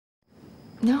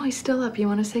No, he's still up. You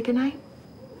want to say goodnight?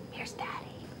 Here's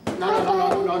Daddy.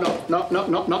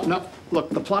 No. Look,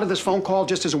 the plot of this phone call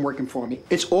just isn't working for me.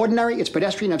 It's ordinary, it's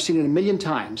pedestrian, I've seen it a million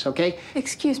times, okay?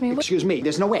 Excuse me. Excuse me,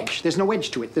 there's no edge. There's no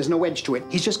edge to it. There's no edge to it.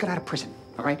 He's just got out of prison,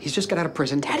 all right? He's just got out of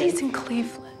prison. Daddy's in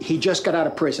Cleveland. He just got out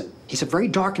of prison. He's a very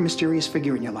dark and mysterious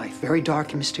figure in your life. Very dark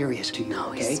and mysterious to you,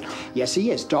 No, okay? he's not. Yes,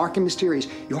 he is. Dark and mysterious.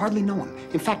 You hardly know him.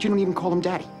 In fact, you don't even call him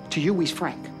Daddy. To you, he's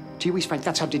Frank. To you, he's Frank.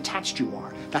 That's how detached you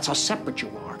are. That's how separate you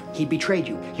are. He betrayed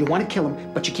you. You want to kill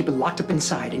him, but you keep it locked up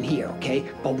inside in here, okay?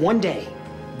 But one day,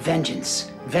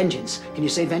 vengeance. Vengeance. Can you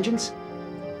say vengeance?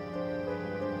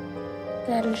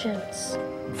 Vengeance.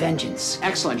 Vengeance.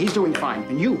 Excellent. He's doing fine.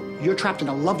 And you're trapped in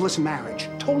a loveless marriage.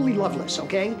 Totally loveless,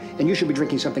 okay? And you should be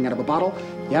drinking something out of a bottle.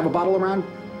 You have a bottle around?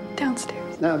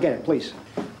 Downstairs. No, get it, please.